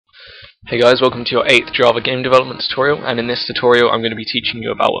Hey guys, welcome to your 8th Java game development tutorial, and in this tutorial I'm going to be teaching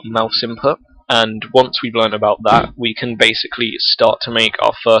you about mouse input, and once we've learned about that we can basically start to make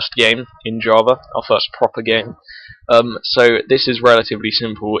our first game in Java, our first proper game. So this is relatively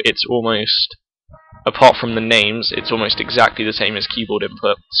simple. It's almost, apart from the names, it's almost exactly the same as keyboard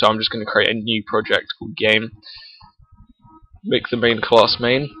input, so I'm just going to create a new project called game, make the main class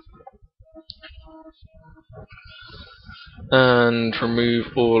main, and remove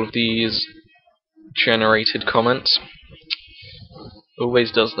all of these generated comments.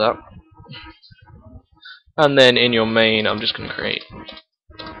 Always does that. And then in your main I'm just going to create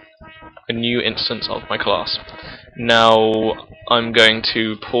a new instance of my class. Now I'm going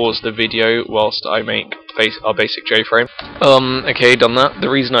to pause the video whilst I make our basic JFrame. Okay, done that. The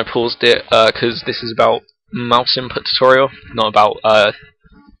reason I paused it because this is about mouse input tutorial, not about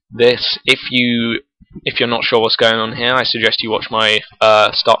this. If you're not sure what's going on here, I suggest you watch my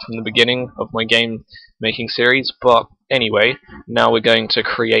start from the beginning of my game making series. But anyway, now we're going to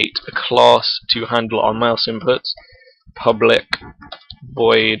create a class to handle our mouse inputs. Public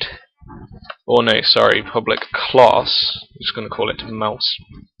void, public class. I'm just going to call it mouse,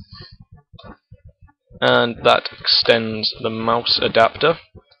 and that extends the mouse adapter.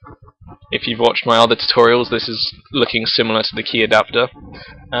 If you've watched my other tutorials, this is looking similar to the key adapter,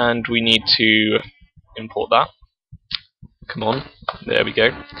 and we need to import that. Come on, there we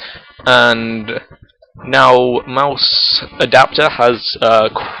go. And now mouse adapter has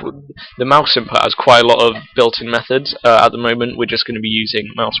the mouse input has quite a lot of built-in methods. At the moment we're just going to be using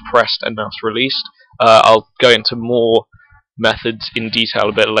mouse pressed and mouse released. I'll go into more methods in detail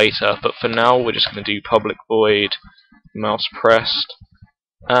a bit later, but for now we're just going to do public void mouse pressed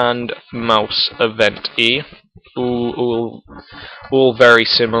and mouse event e. All very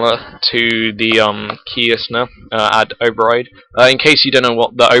similar to the key listener add override. In case you don't know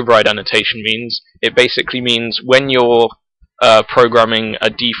what the override annotation means, it basically means when you're programming a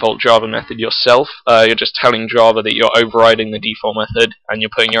default Java method yourself, you're just telling Java that you're overriding the default method and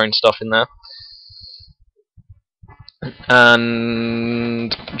you're putting your own stuff in there.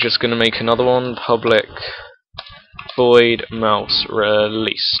 And just going to make another one, public void mouse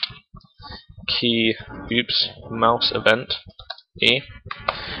released key mouse event e,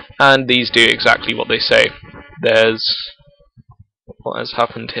 and these do exactly what they say. What has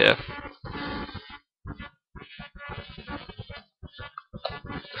happened here?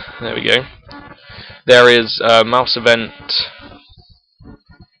 There we go. There is mouse event.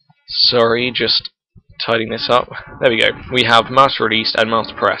 Sorry, just tidying this up. There we go. We have mouse released and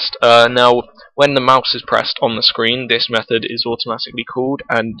mouse pressed. Now, when the mouse is pressed on the screen, this method is automatically called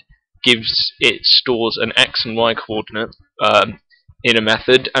and stores an x and y coordinate in a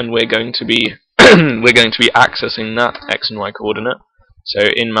method, and we're going to be accessing that x and y coordinate. So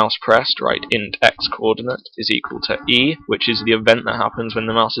in mouse pressed, write int x coordinate is equal to e, which is the event that happens when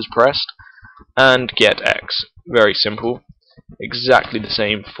the mouse is pressed, and get x. Very simple. Exactly the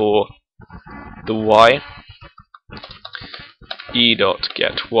same for the y.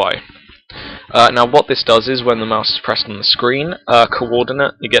 e.getY. Now what this does is when the mouse is pressed on the screen,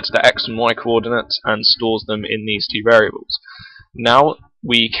 coordinate, it gets the x and y coordinates and stores them in these two variables. Now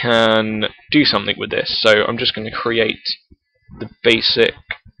we can do something with this, so I'm just going to create the basic,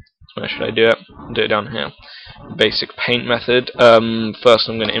 where should I do it? I'll do it down here. Basic paint method. First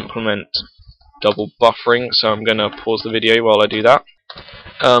I'm going to implement double buffering, so I'm going to pause the video while I do that.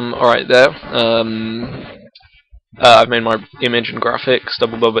 Alright, there. I've made my image and graphics,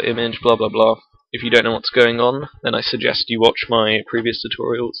 double bubble image, blah blah blah. If you don't know what's going on, then I suggest you watch my previous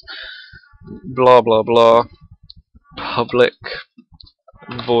tutorials. Blah blah blah. Public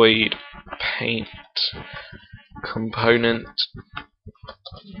void paint component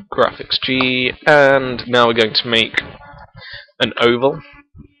graphics G, and now we're going to make an oval.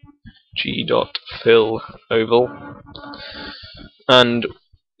 G.fill oval, and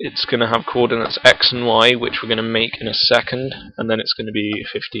it's going to have coordinates x and y, which we're going to make in a second, and then it's going to be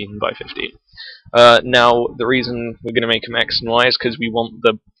 15 by 15. Now, the reason we're going to make them x and y is because we want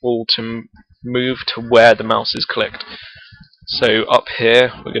the ball to move to where the mouse is clicked. So up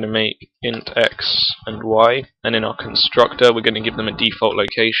here, we're going to make int x and y, and in our constructor, we're going to give them a default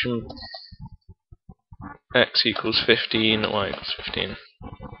location. X equals 15, y equals 15.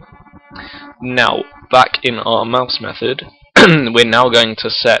 Now, back in our mouse method, we're now going to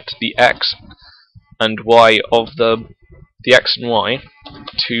set the x and y of the x and y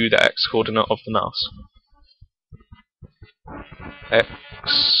to the x coordinate of the mouse. X,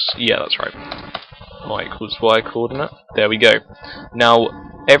 yeah, that's right. Y equals y coordinate. There we go. Now,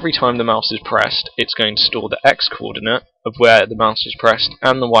 every time the mouse is pressed, it's going to store the x coordinate of where the mouse is pressed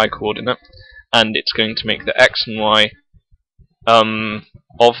and the y coordinate, and it's going to make the x and y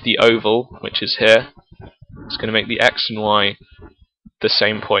of the oval, which is here. It's going to make the x and y the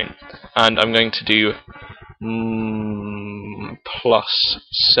same point, and I'm going to do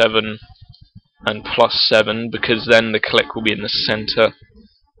 +7 and +7, because then the click will be in the center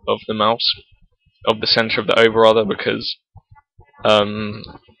of the mouse, of the center of the oval rather, because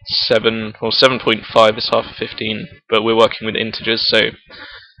 7.5 is half of 15, but we're working with integers, so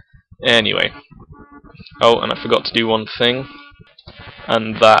anyway. Oh, and I forgot to do one thing,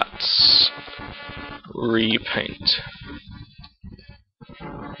 and that's repaint.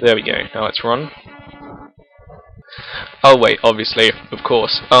 There we go, now let's run. Oh wait, obviously, of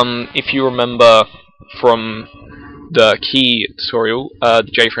course. If you remember from the key tutorial, the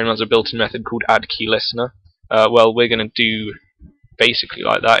JFrame has a built-in method called addKeyListener. Well, we're going to do basically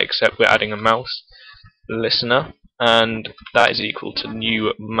like that, except we're adding a mouse listener, and that is equal to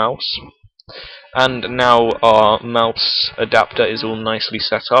new mouse. And now our mouse adapter is all nicely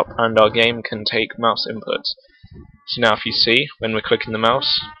set up, and our game can take mouse inputs. So now if you see, when we're clicking the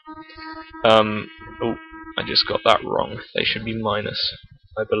mouse, oh, I just got that wrong. They should be minus,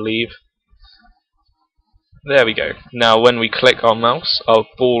 I believe. There we go. Now when we click our mouse, our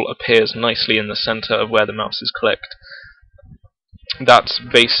ball appears nicely in the center of where the mouse is clicked. That's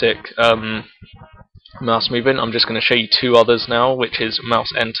basic mouse movement. I'm just going to show you two others now, which is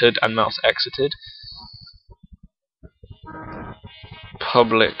mouse entered and mouse exited.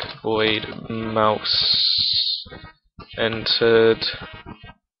 Public void mouse entered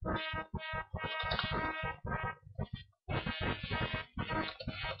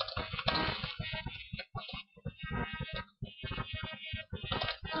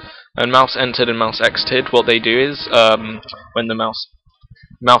and mouse entered and mouse exited. What they do is when the mouse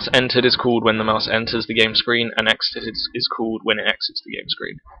entered is called when the mouse enters the game screen, and exited is called when it exits the game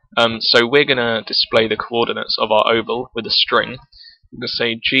screen. So we're going to display the coordinates of our oval with a string. We're going to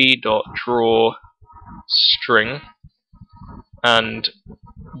say g.draw string, and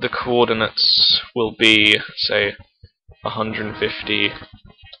the coordinates will be, say, 150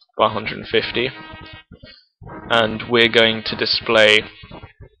 by 150, and we're going to display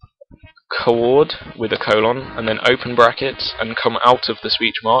coord with a colon, and then open brackets, and come out of the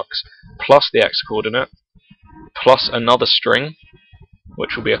speech marks, plus the x coordinate, plus another string,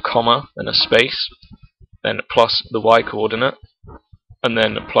 which will be a comma and a space, then plus the y coordinate, and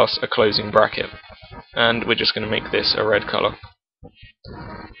then plus a closing bracket. And we're just going to make this a red color.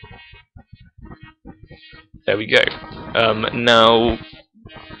 There we go. Now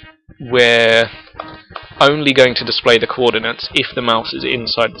we're only going to display the coordinates if the mouse is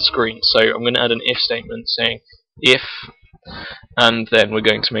inside the screen. So I'm going to add an if statement saying if, and then we're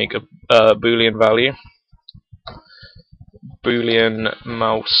going to make a boolean value, boolean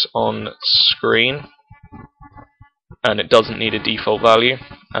mouse on screen, and it doesn't need a default value.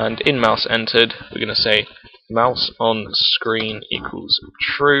 And in mouse entered, we're going to say mouse on screen equals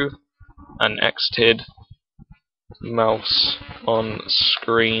true, and exited mouse on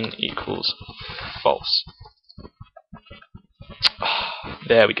screen equals false.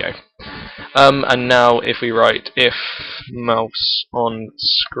 There we go. And now if we write if mouse on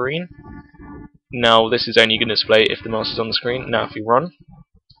screen, now this is only going to display if the mouse is on the screen. Now if we run,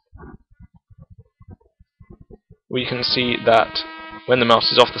 we can see that when the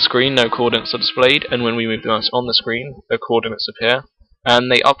mouse is off the screen, no coordinates are displayed, and when we move the mouse on the screen, the coordinates appear, and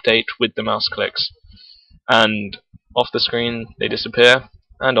they update with the mouse clicks. And off the screen they disappear,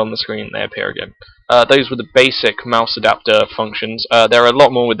 and on the screen they appear again. Those were the basic mouse adapter functions. There are a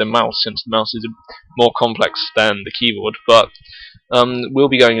lot more with the mouse, since the mouse is more complex than the keyboard, but we'll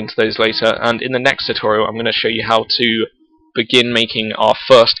be going into those later, and in the next tutorial I'm going to show you how to begin making our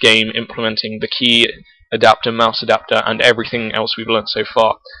first game implementing the key adapter, mouse adapter, and everything else we've learned so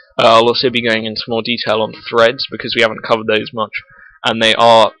far. I'll also be going into more detail on threads, because we haven't covered those much, and they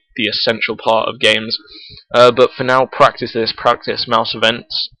are the essential part of games. But for now, practice mouse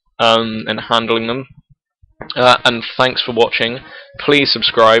events and handling them. And thanks for watching. Please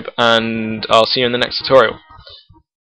subscribe, and I'll see you in the next tutorial.